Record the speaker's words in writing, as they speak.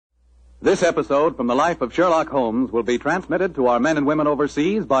This episode from the life of Sherlock Holmes will be transmitted to our men and women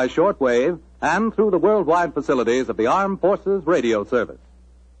overseas by shortwave and through the worldwide facilities of the Armed Forces Radio Service.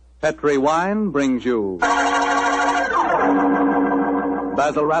 Petri Wine brings you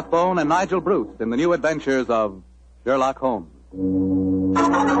Basil Rathbone and Nigel Bruce in the new adventures of Sherlock Holmes.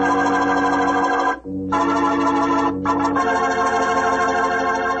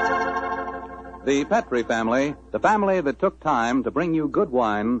 The Petri family, the family that took time to bring you good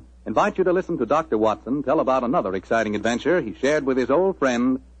wine, invite you to listen to Dr. Watson tell about another exciting adventure he shared with his old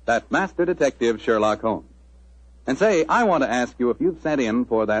friend, that master detective Sherlock Holmes. And say, I want to ask you if you've sent in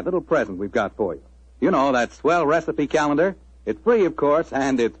for that little present we've got for you. You know, that swell recipe calendar. It's free, of course,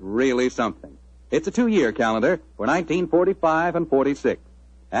 and it's really something. It's a 2-year calendar for 1945 and 46,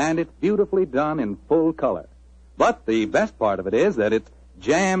 and it's beautifully done in full color. But the best part of it is that it's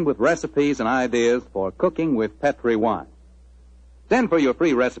jammed with recipes and ideas for cooking with Petri wine. Send for your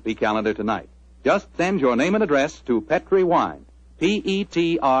free recipe calendar tonight. Just send your name and address to Petri Wine,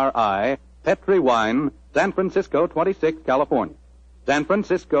 P-E-T-R-I, Petri Wine, San Francisco 26, California. San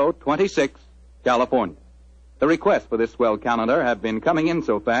Francisco 26, California. The requests for this swell calendar have been coming in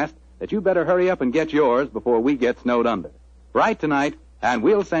so fast that you better hurry up and get yours before we get snowed under. Write tonight, and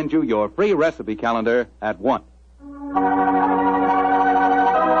we'll send you your free recipe calendar at once.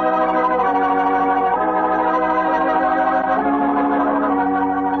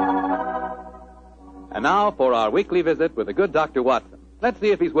 And now for our weekly visit with the good Dr. Watson. Let's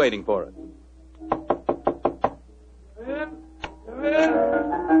see if he's waiting for us. Come in.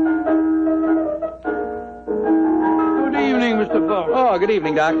 Good evening, Mr. Fogg. Oh, good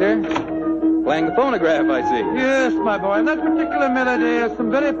evening, Doctor. Playing the phonograph, I see. Yes, my boy, and that particular melody has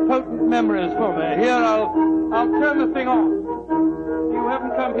some very potent memories for me. Here, I'll turn the thing off. You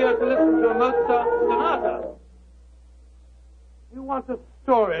haven't come here to listen to a Mozart sonata. You want a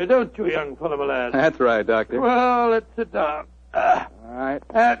story, don't you, young fellow, my lad? That's right, Doctor. Well, let's sit down. All right.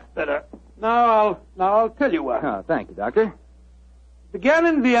 That's better. Now I'll tell you what. Oh, thank you, Doctor. Began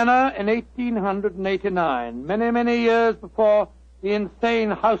in Vienna in 1889, many years before the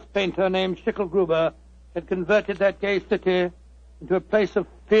insane house painter named Schicklgruber had converted that gay city into a place of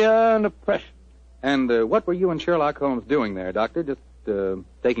fear and oppression. And what were you and Sherlock Holmes doing there, Doctor? Just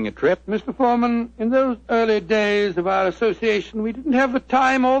taking a trip? Mr. Foreman, in those early days of our association, we didn't have the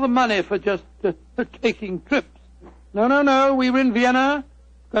time or the money for just taking trips. No. We were in Vienna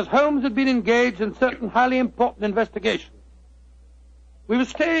because Holmes had been engaged in certain highly important investigations. We were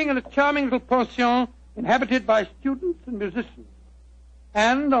staying in a charming little pension inhabited by students and musicians.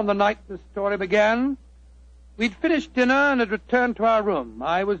 And on the night the story began, we'd finished dinner and had returned to our room.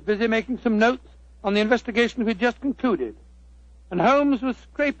 I was busy making some notes on the investigation we'd just concluded, and Holmes was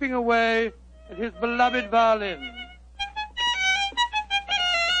scraping away at his beloved violin.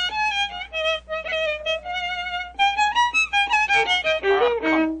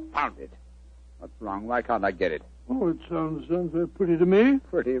 Confound it. What's wrong? Why can't I get it? Oh, it sounds very pretty to me.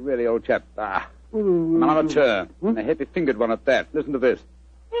 Pretty, really, old chap. An amateur. And a heavy-fingered one at that. Listen to this.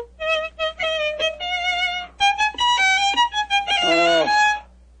 Oh,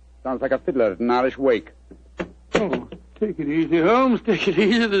 sounds like a fiddler at an Irish wake. Oh, take it easy, Holmes. Take it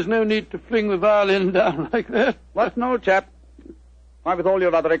easy. There's no need to fling the violin down like that. What's an old chap? Why, with all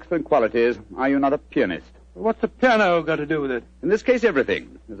your other excellent qualities, are you not a pianist? What's a piano got to do with it? In this case,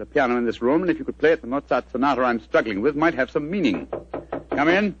 everything. There's a piano in this room, and if you could play it, the Mozart sonata I'm struggling with might have some meaning. Come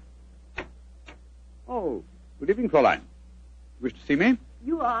in. Oh, good evening, Fräulein. You wish to see me?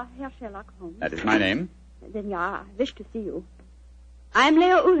 You are Herr Sherlock Holmes. That is my name. Then yeah, I wish to see you. I'm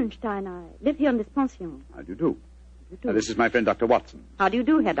Leo Uhlenstein. I live here in this pension. How do you do? This is my friend, Dr. Watson. How do you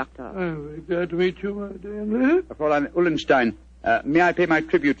do, Herr Doctor? I'm very glad to meet you, my dear lady. Fräulein Uhlenstein, may I pay my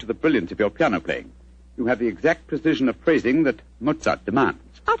tribute to the brilliance of your piano playing? You have the exact precision of phrasing that Mozart demands.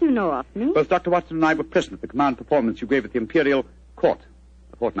 How do you know of me? Both Dr. Watson and I were present at the command performance you gave at the Imperial Court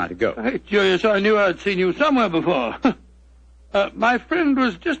a fortnight ago. Hey, curious, I knew I'd seen you somewhere before. My friend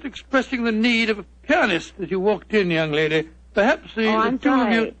was just expressing the need of a pianist as you walked in, young lady. Perhaps I'm two of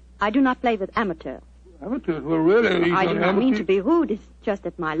you... sorry. I do not play with amateurs. Amateurs? Well, really... I do not mean to be rude. It's just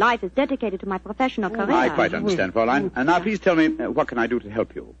that my life is dedicated to my professional career. I quite understand, Fräulein. And now please tell me, what can I do to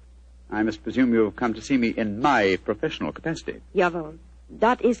help you? I must presume you have come to see me in my professional capacity. Jawohl.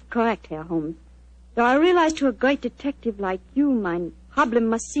 That is correct, Herr Holmes. Though I realize to a great detective like you, my problem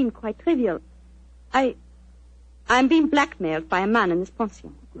must seem quite trivial. I'm being blackmailed by a man in this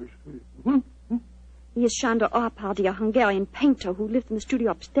pension. He is Sándor Árpády, a Hungarian painter who lives in the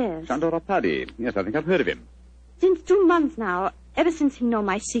studio upstairs. Sándor Árpády. Yes, I think I've heard of him. Since 2 months now, ever since he know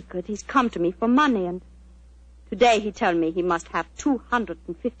my secret, he's come to me for money, and today he tell me he must have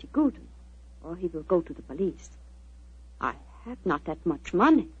 250 gulden. or he will go to the police. I have not that much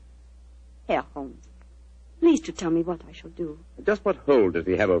money. Herr Holmes, please to tell me what I shall do. Just what hold does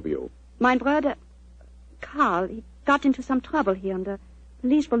he have over you? My brother, Karl, he got into some trouble here, and the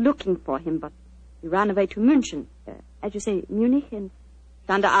police were looking for him, but he ran away to München, as you say, Munich, and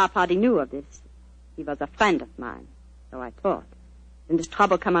Sander R. Party knew of this. He was a friend of mine, so I thought. When this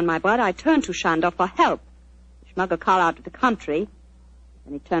trouble came on my brother, I turned to Shandor for help. He smuggled Karl out of the country,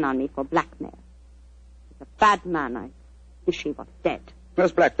 and he turned on me for blackmail. He's a bad man. I wish he was dead.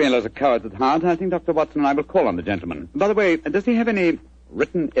 Most blackmailers are cowards at heart. I think Dr. Watson and I will call on the gentleman. By the way, does he have any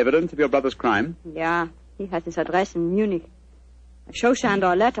written evidence of your brother's crime? Yeah, he has his address in Munich. I show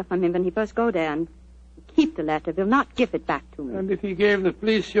Shandor a letter from him when he first go there, and he keep the letter, will not give it back to me. And if he gave the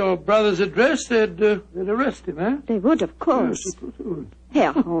police your brother's address, they'd arrest him, eh? They would, of course. Yes, of course.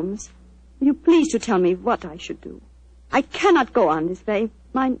 Herr Holmes, will you please to tell me what I should do? I cannot go on this way.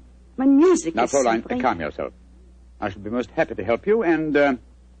 My music Now, is... Fräulein, simply... calm yourself. I shall be most happy to help you, and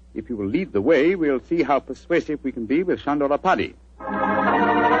if you will lead the way, we'll see how persuasive we can be with Shandor Apadi.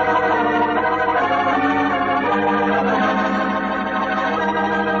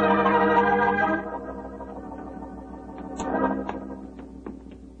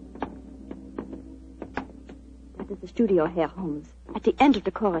 That is the studio, Herr Holmes, at the end of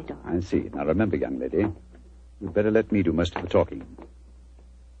the corridor. I see. Now, remember, young lady, you'd better let me do most of the talking.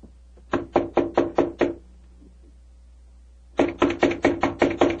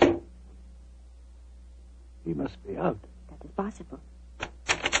 He must be out. That is possible.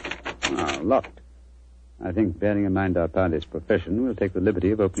 Ah, locked. I think, bearing in mind our party's profession, we'll take the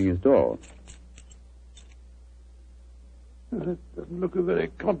liberty of opening his door. That doesn't look a very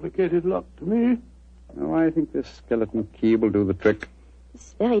complicated lock to me. Oh, I think this skeleton key will do the trick.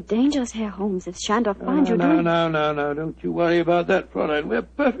 It's very dangerous, Herr Holmes, if Shandor finds you doing... No. Don't you worry about that, Fräulein. We're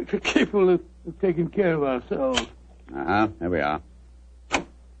perfectly capable of taking care of ourselves. There we are.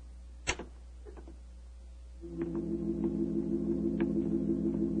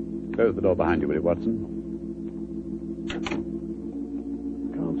 Close the door behind you, will you, Watson?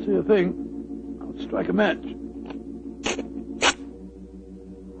 Can't see a thing. I'll strike a match.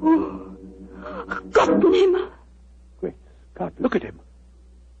 Oh, Gottenhimmel. Quick, Scott, look at him.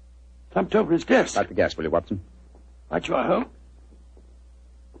 Slumped over his desk. Light the gas, will you, Watson? Right you are, Holmes.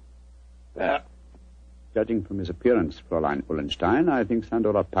 There. Judging from his appearance, Fräulein Ullenstein, I think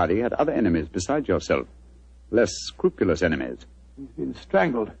Sandor Apadi had other enemies besides yourself. Less scrupulous enemies. He's been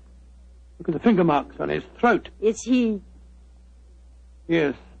strangled. Look at the finger marks on his throat. Is he...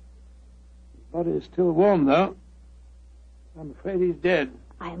 Yes. His body is still warm, though. I'm afraid he's dead.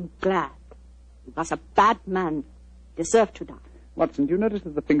 I am glad. He was a bad man. Deserved to die. Watson, do you notice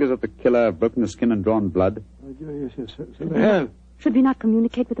that the fingers of the killer have broken the skin and drawn blood? Oh, yes, so they have. Should we not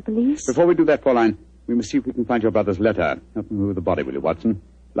communicate with the police? Before we do that, Fräulein, we must see if we can find your brother's letter. Help me move the body, will you, Watson?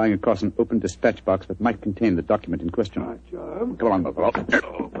 Lying across an open dispatch box that might contain the document in question. Right, Joe. Come along, Buffalo.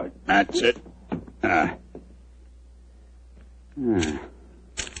 That's it. For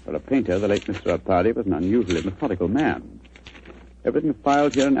a painter, the late Mr. Apadi was an unusually methodical man. Everything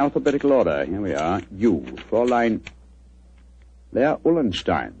filed here in alphabetical order. Here we are. You, Fräulein Leah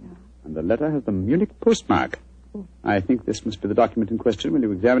Ullenstein. And the letter has the Munich postmark. I think this must be the document in question. Will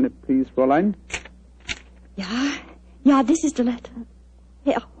you examine it, please, Fräulein? Yeah, this is the letter.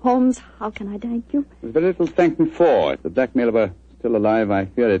 Herr Holmes, how can I thank you? There's very little to thank me for. If the blackmailer were still alive, I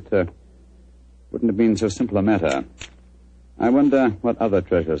fear it wouldn't have been so simple a matter. I wonder what other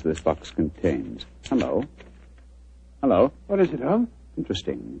treasures this box contains. Hello? What is it, Holmes?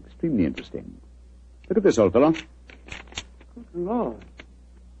 Interesting. Extremely interesting. Look at this, old fellow. Good Lord.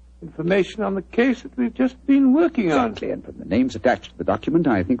 Information on the case that we've just been working on. Exactly, and from the names attached to the document,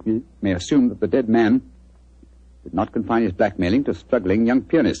 I think we may assume that the dead man did not confine his blackmailing to struggling young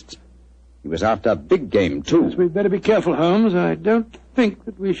pianists. He was after big game, too. Yes, we'd better be careful, Holmes. I don't think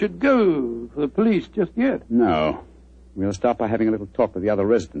that we should go for the police just yet. No. We'll start by having a little talk with the other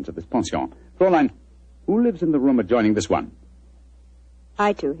residents of this pension. Fräulein, who lives in the room adjoining this one?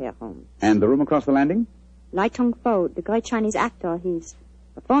 I too, Herr Holmes. And the room across the landing? Lai Tong-fo, the great Chinese actor, he's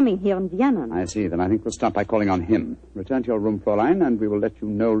performing here in Vienna. I see. Then I think we'll start by calling on him. Return to your room, Fräulein, and we will let you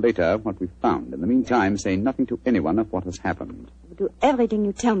know later what we've found. In the meantime, say nothing to anyone of what has happened. I will do everything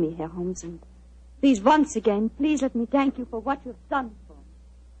you tell me, Herr Holmes, and please, once again, please let me thank you for what you've done for me.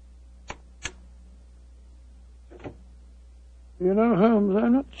 You know, Holmes,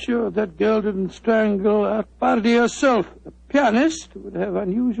 I'm not sure that girl didn't strangle Apadi herself. A pianist would have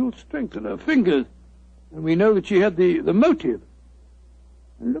unusual strength in her fingers. And we know that she had the motive.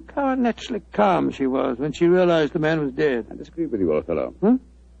 And look how unnaturally calm she was when she realized the man was dead. I disagree with you, old fellow. Huh?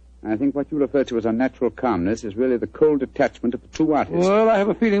 I think what you refer to as unnatural calmness is really the cold detachment of the true artist. Well, I have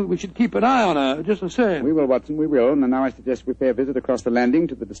a feeling we should keep an eye on her, just the same. We will, Watson, we will. And now I suggest we pay a visit across the landing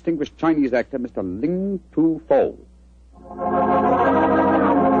to the distinguished Chinese actor, Mr. Ling Tu Fo.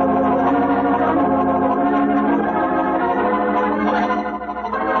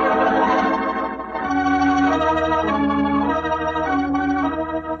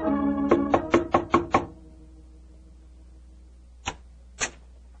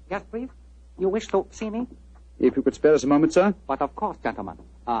 Yes, please. You wish to see me? If you could spare us a moment, sir. But of course, gentlemen.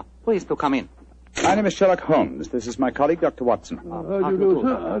 Please to come in. My name is Sherlock Holmes. This is my colleague, Dr. Watson. How do you do,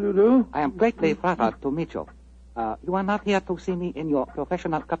 sir? How do you do? I am greatly flattered to meet you. You are not here to see me in your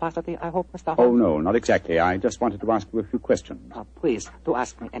professional capacity, I hope, Mr. Holmes? Oh, no, not exactly. I just wanted to ask you a few questions. Please, to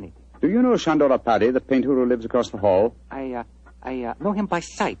ask me anything. Do you know Shandora Paddy, the painter who lives across the hall? I know him by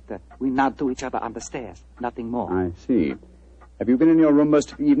sight. We nod to each other on the stairs. Nothing more. I see. Have you been in your room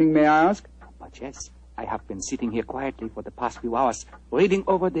most of the evening, may I ask? But yes, I have been sitting here quietly for the past few hours, reading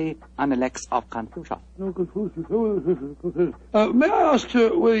over the Analects of Confucius. No, Confucius. May I ask,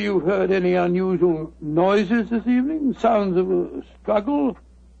 sir, whether you heard any unusual noises this evening? Sounds of a struggle?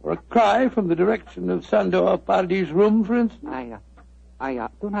 Or a cry from the direction of Sandor Pardi's room, for instance? I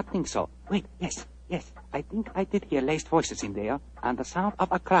do not think so. Wait, yes. I think I did hear laced voices in there, and the sound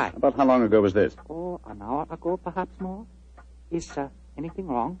of a cry. About how long ago was this? Oh, an hour ago, perhaps more. Is anything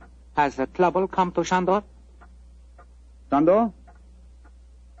wrong? Has trouble come to Shandor? Sandor?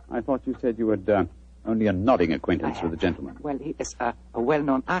 I thought you said you had only a nodding acquaintance with the gentleman. Well, he is a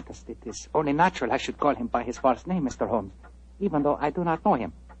well-known artist. It is only natural I should call him by his first name, Mr. Holmes, even though I do not know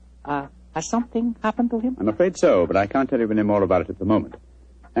him. Has something happened to him? I'm afraid so, but I can't tell you any more about it at the moment.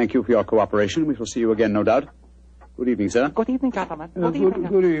 Thank you for your cooperation. We shall see you again, no doubt. Good evening, sir. Good evening, gentlemen. Good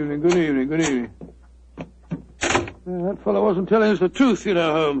evening. That fellow wasn't telling us the truth, you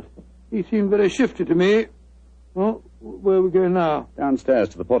know, Holmes. He seemed very shifty to me. Well, where are we going now? Downstairs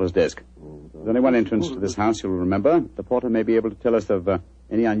to the porter's desk. There's only one entrance to this house, you'll remember. The porter may be able to tell us of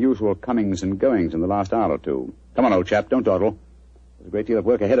any unusual comings and goings in the last hour or two. Come on, old chap, don't dawdle. There's a great deal of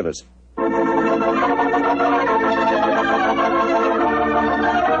work ahead of us.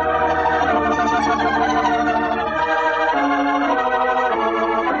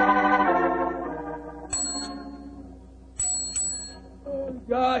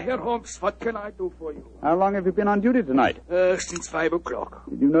 Herr Holmes, what can I do for you? How long have you been on duty tonight? Since 5 o'clock.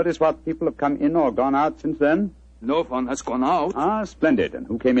 Did you notice what people have come in or gone out since then? No one has gone out. Ah, splendid. And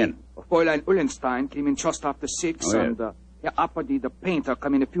who came in? Fräulein Ullenstein came in just after 6, Oh, yes. and Herr Apperdy, the painter,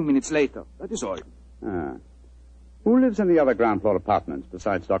 came in a few minutes later. That is all. Ah. Who lives in the other ground floor apartments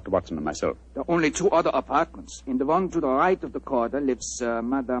besides Dr. Watson and myself? There are only 2 other apartments. In the one to the right of the corridor lives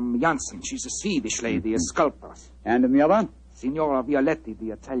Madame Janssen. She's a Swedish lady, a sculptor. And in the other? Signora Violetti,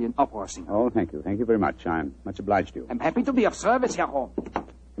 the Italian opera singer. Oh, thank you. Thank you very much. I'm much obliged to you. I'm happy to be of service, Herr Holmes.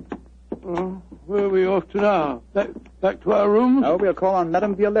 Where are we off to now? Back to our rooms? Oh, we'll call on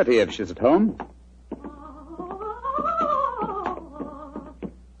Madame Violetti if she's at home.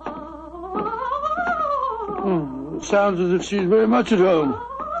 It sounds as if she's very much at home.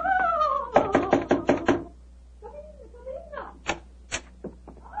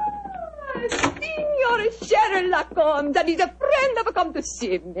 Sherlock Holmes, that is a friend have come to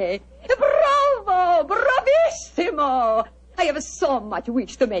see me. Bravo! Bravissimo! I have so much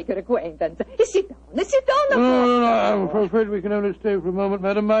wish to make your acquaintance. Sit down. No, I'm afraid we can only stay for a moment,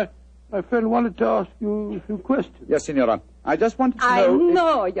 madam. My friend wanted to ask you a few questions. Yes, Signora. I just wanted to I know...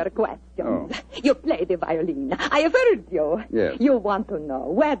 know your questions. Oh. You play the violin. I have heard you. Yes. You want to know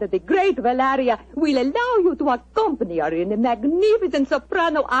whether the great Valeria will allow you to accompany her in the magnificent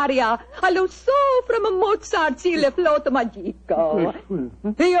soprano aria allo so from Mozart's Il Flauto Magico.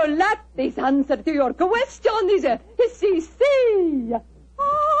 You let this answer to your question is si.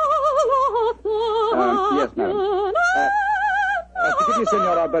 Yes, madam. Forgive me,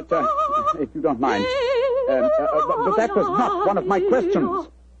 Signora, but if you don't mind... but that was not one of my questions.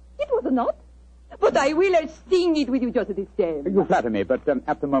 It was not. But I will sing it with you just the same. You flatter me, but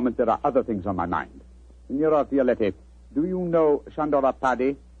at the moment there are other things on my mind. Signora Violetti, do you know Shandora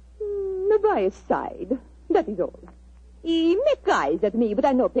Paddy? By his side. That is all. He make eyes at me, but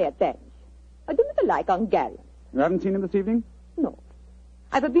I no pay attention. I do not like Hungarians. You haven't seen him this evening? No.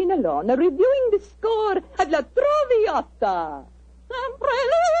 I've been alone, reviewing the score at La Traviata. Sempre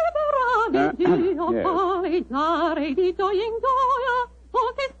libera di Dio, polizare di gioia,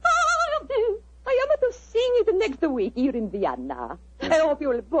 I am to sing it next week here in Vienna. I hope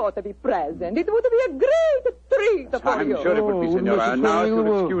you'll both be present. It would be a great treat for you. I'm sure it would be, Signora. Now, if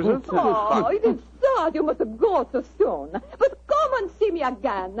you'll excuse us, Oh, it is sad you must go so soon. But come come and see me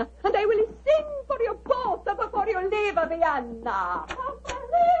again, and I will sing for you both before you leave Vienna.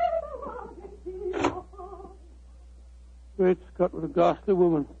 Great Scott, what a ghastly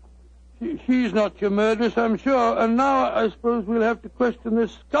woman. She's not your murderess, I'm sure. And now I suppose we'll have to question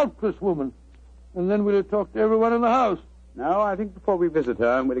this sculptress woman. And then we'll talk to everyone in the house. No, I think before we visit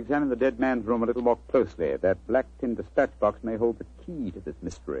her, we'll examine the dead man's room a little more closely. That black tin dispatch box may hold the key to this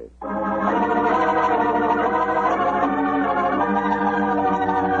mystery.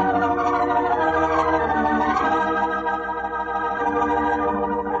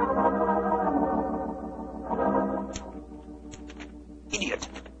 Idiot!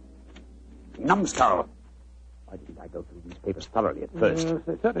 Numbskull! Why didn't I go through these papers thoroughly at first? Yes,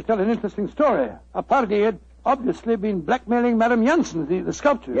 they certainly tell an interesting story. A party had obviously been blackmailing Madame Janssen, the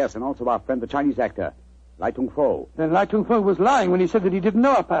sculptor. Yes, and also our friend, the Chinese actor, Lai Tung Fo. Then Lai Tung Fo was lying when he said that he didn't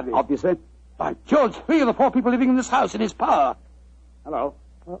know a party. Obviously. By George, 3 of the 4 people living in this house in his power. Hello.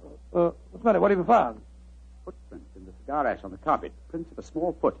 What's the matter? What have you found? Footprints in the cigar ash on the carpet. Prints of a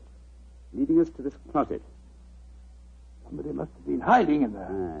small foot. Leading us to this closet. Somebody must have been hiding in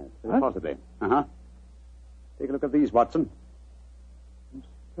there. Very possibly. Uh-huh. Take a look at these, Watson.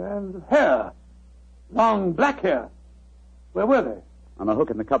 Strands of hair. Long black hair. Where were they? On a hook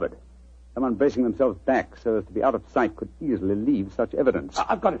in the cupboard. Someone bracing themselves back so as to be out of sight could easily leave such evidence.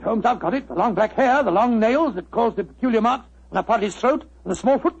 I've got it, Holmes. I've got it. The long black hair, the long nails that caused the peculiar marks on a party's throat, and the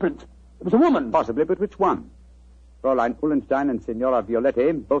small footprint. It was a woman. Possibly, but which one? Fräulein Ullenstein and Signora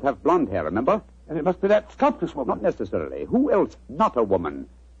Violetti both have blonde hair, remember? And it must be that sculptress woman. Not necessarily. Who else, not a woman,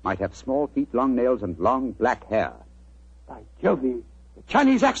 might have small feet, long nails, and long black hair? By Jove, the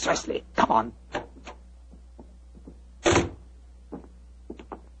Chinese actress. Presley, come on.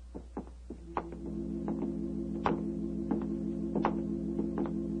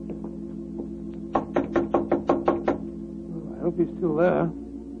 I hope he's still there.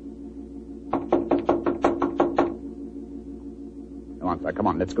 No answer. Come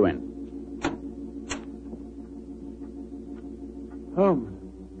on, let's go in. Holmes,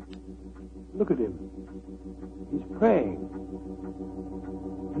 look at him. He's praying.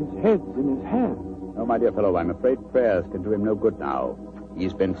 His head's in his hands. No, my dear fellow, I'm afraid prayers can do him no good now.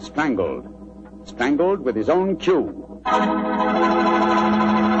 He's been strangled. Strangled with his own cue.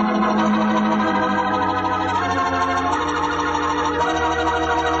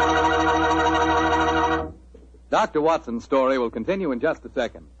 Dr. Watson's story will continue in just a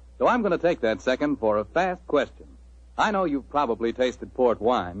second. So I'm going to take that second for a fast question. I know you've probably tasted port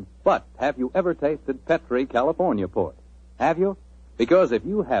wine, but have you ever tasted Petri California port? Have you? Because if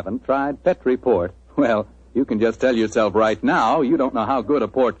you haven't tried Petri port, well, you can just tell yourself right now you don't know how good a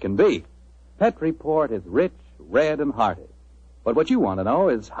port can be. Petri port is rich, red, and hearty. But what you want to know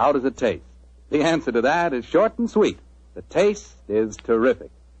is, how does it taste? The answer to that is short and sweet. The taste is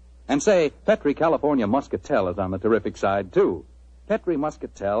terrific. And say, Petri California Muscatel is on the terrific side, too. Petri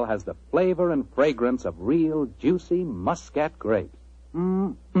Muscatel has the flavor and fragrance of real, juicy Muscat grapes.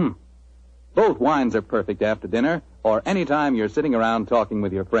 Mm-hmm. Both wines are perfect after dinner or any time you're sitting around talking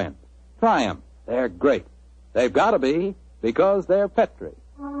with your friends. Try them. They're great. They've got to be, because they're Petri.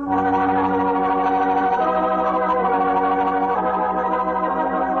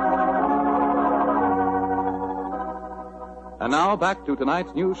 And now back to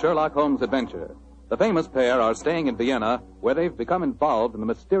tonight's new Sherlock Holmes adventure. The famous pair are staying in Vienna, where they've become involved in the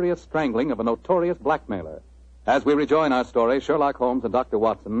mysterious strangling of a notorious blackmailer. As we rejoin our story, Sherlock Holmes and Dr.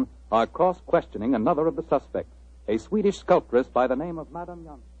 Watson are cross-questioning another of the suspects, a Swedish sculptress by the name of Madame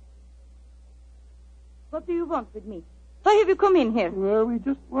Janssen. What do you want with me? Why have you come in here? Well, we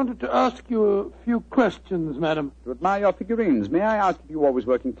just wanted to ask you a few questions, madam. To admire your figurines, may I ask if you always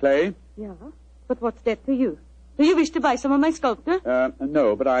work in clay? Yeah, but what's that to you? Do you wish to buy some of my sculpture?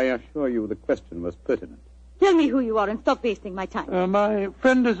 No, but I assure you the question was pertinent. Tell me who you are and stop wasting my time. My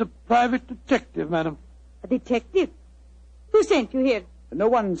friend is a private detective, madam. A detective? Who sent you here? No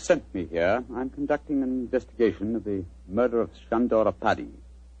one sent me here. I'm conducting an investigation of the murder of Shandor Apadi.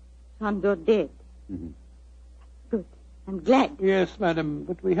 Shandor dead? Mm-hmm. Good. I'm glad. Yes, madam,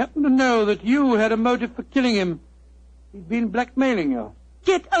 but we happen to know that you had a motive for killing him. He'd been blackmailing you.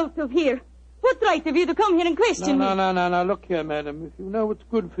 Get out of here. What right have you to come here and question me? No. Look here, madam. If you know what's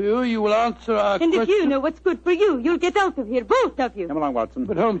good for you, you will answer our question. And question. if you know what's good for you, you'll get out of here, both of you. Come along, Watson.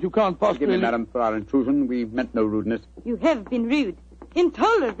 But, Holmes, you can't possibly... Forgive me, madam, for our intrusion. We meant no rudeness. You have been rude.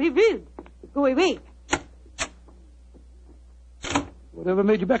 Intolerably rude. Go away. Whatever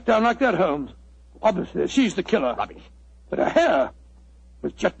made you back down like that, Holmes? Obviously, she's the killer. Rubbish. But her hair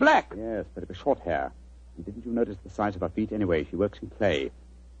was jet black. Yes, but it was short hair. And didn't you notice the size of her feet? Anyway, she works in clay.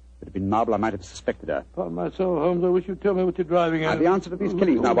 If it had been marble, I might have suspected her. Upon my soul, Holmes, I wish you'd tell me what you're driving at. I've the answer to these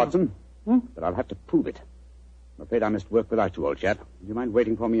killings now, Watson. But I'll have to prove it. I'm afraid I must work without you, old chap. Do you mind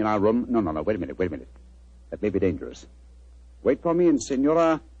waiting for me in our room? No. Wait a minute. That may be dangerous. Wait for me in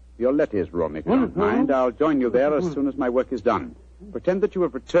Signora Violetti's room, if you don't mind. I'll join you there as soon as my work is done. Pretend that you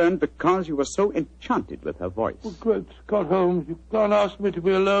have returned because you were so enchanted with her voice. Oh, great Scott, Holmes, you can't ask me to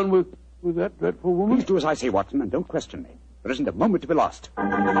be alone with that dreadful woman. Please do as I say, Watson, and don't question me. There isn't a moment to be lost.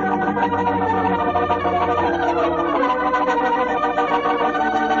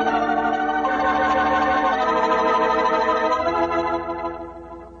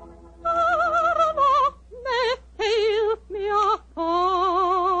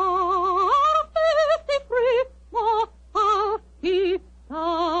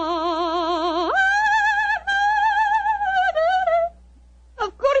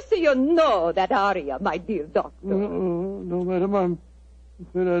 That aria, my dear doctor. No, madam, I'm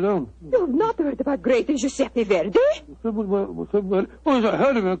afraid I don't. You've not heard about great Giuseppe Verdi? Oh, yes, I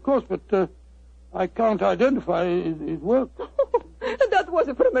heard him, of course, but I can't identify his work. That was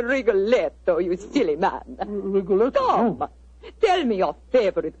from a Rigoletto, you silly man. Rigoletto? Come, tell me your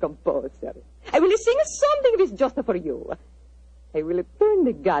favorite composer. I will sing something of his just for you. I will turn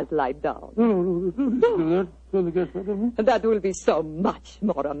the gaslight down. No, don't do that. Turn the gaslight down. That will be so much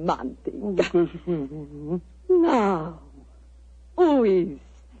more romantic. Now, who is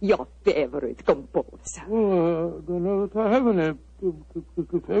your favorite composer? Oh, I don't know that I have any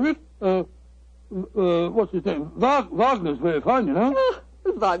favorite. What's his name? Wagner's very fine, you know.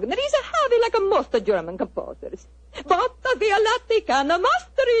 Wagner is a heavy like most German composers. But Violatti can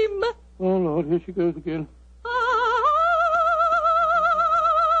master him. Oh, Lord, here she goes again.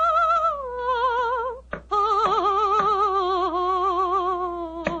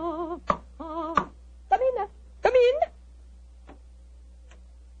 Come in.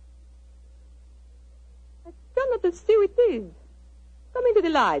 I cannot see who it is. Come into the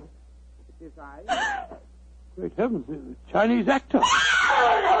light. It is I. Great heavens, the Chinese actor.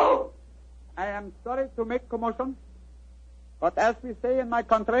 I am sorry to make commotion, but as we say in my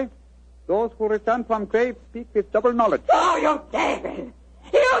country, those who return from grave speak with double knowledge. Oh, you devil!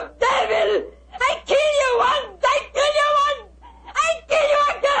 You devil! I kill you once! I kill you once! I kill you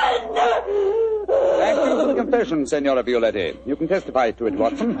again! Thank you for the confession, Senora Violetti. You can testify to it,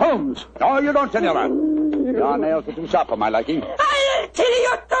 Watson. Holmes! No, you don't, Senora. Your nails are too sharp for my liking. I'll kill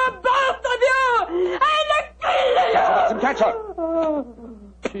you to both of you! I'll kill you! Watson, catch her!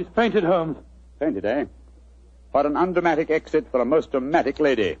 She's fainted, Holmes. Fainted, eh? What an undramatic exit for a most dramatic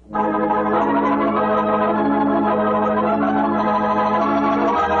lady.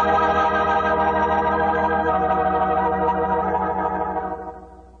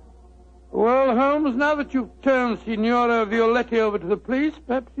 Well, Holmes, now that you've turned Signora Violetti over to the police,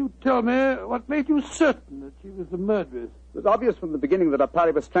 perhaps you'd tell me what made you certain that she was the murderess. It was obvious from the beginning that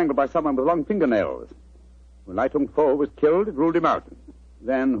Apari was strangled by someone with long fingernails. When Lai Tung Fo was killed, it ruled him out.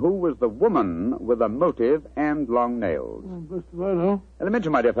 Then who was the woman with a motive and long nails? Best of I know.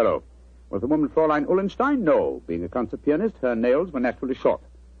 Elementary, my dear fellow. Was the woman Fräulein Ullenstein? No. Being a concert pianist, her nails were naturally short.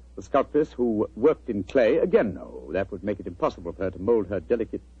 The sculptress who worked in clay? Again, no. That would make it impossible for her to mold her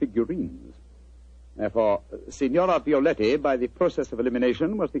delicate figurines. Therefore, Signora Violetti, by the process of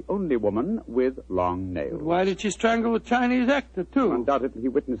elimination, was the only woman with long nails. But why did she strangle the Chinese actor, too? Undoubtedly, he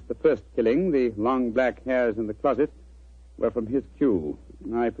witnessed the first killing. The long black hairs in the closet were from his cue.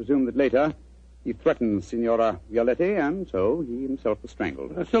 I presume that later he threatened Signora Violetti, and so he himself was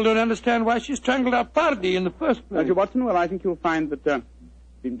strangled. I still don't understand why she strangled Apardi in the first place. Don't you, Watson? Well, I think you'll find that he'd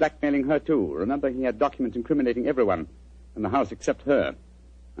been blackmailing her, too. Remember, he had documents incriminating everyone in the house except her.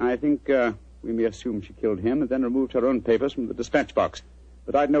 I think we may assume she killed him and then removed her own papers from the dispatch box.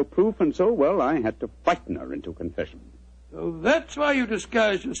 But I'd no proof, and so, well, I had to frighten her into confession. So that's why you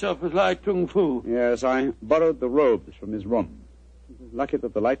disguised yourself as Lai Tung Fu. Yes, I borrowed the robes from his room. It was lucky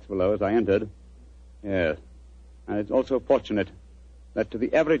that the lights were low as I entered. Yes. And it's also fortunate that to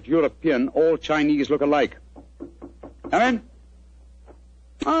the average European, all Chinese look alike. Come in.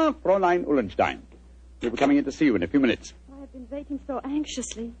 Ah, Fräulein Ullenstein. We'll be coming in to see you in a few minutes. I've been waiting so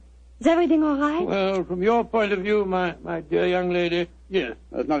anxiously. Is everything all right? Well, from your point of view, my dear young lady, yes.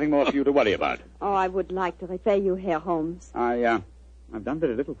 There's nothing more for you to worry about. Oh, I would like to repay you, Herr Holmes. I've done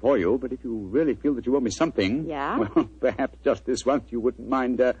very little for you, but if you really feel that you owe me something... Yeah? Well, perhaps just this once you wouldn't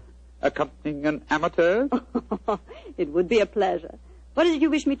mind accompanying an amateur? It would be a pleasure. What is it you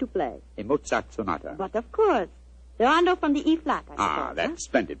wish me to play? A Mozart sonata. But of course. The rondo from the E-flat, I suppose. Ah, that's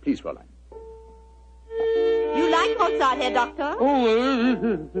splendid. Please, Fräulein. You like Mozart, Herr Doctor?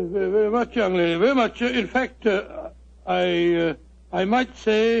 Oh, very much, young lady, very much. In fact, I I might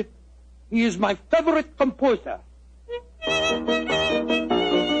say he is my favorite composer.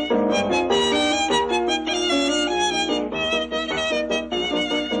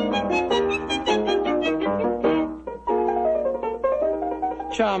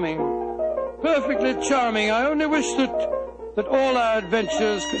 Charming. Perfectly charming. I only wish that all our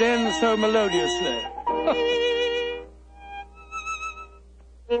adventures could end so melodiously.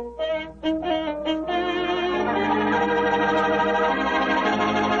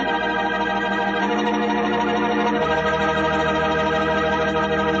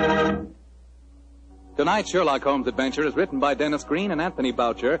 Tonight's Sherlock Holmes adventure is written by Dennis Green and Anthony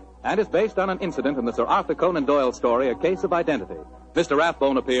Boucher and is based on an incident in the Sir Arthur Conan Doyle story, A Case of Identity. Mr.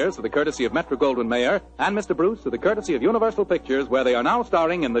 Rathbone appears through the courtesy of Metro-Goldwyn-Mayer and Mr. Bruce through the courtesy of Universal Pictures, where they are now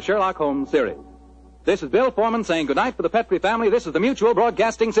starring in the Sherlock Holmes series. This is Bill Foreman saying goodnight for the Petrie family. This is the Mutual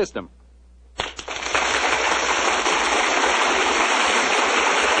Broadcasting System.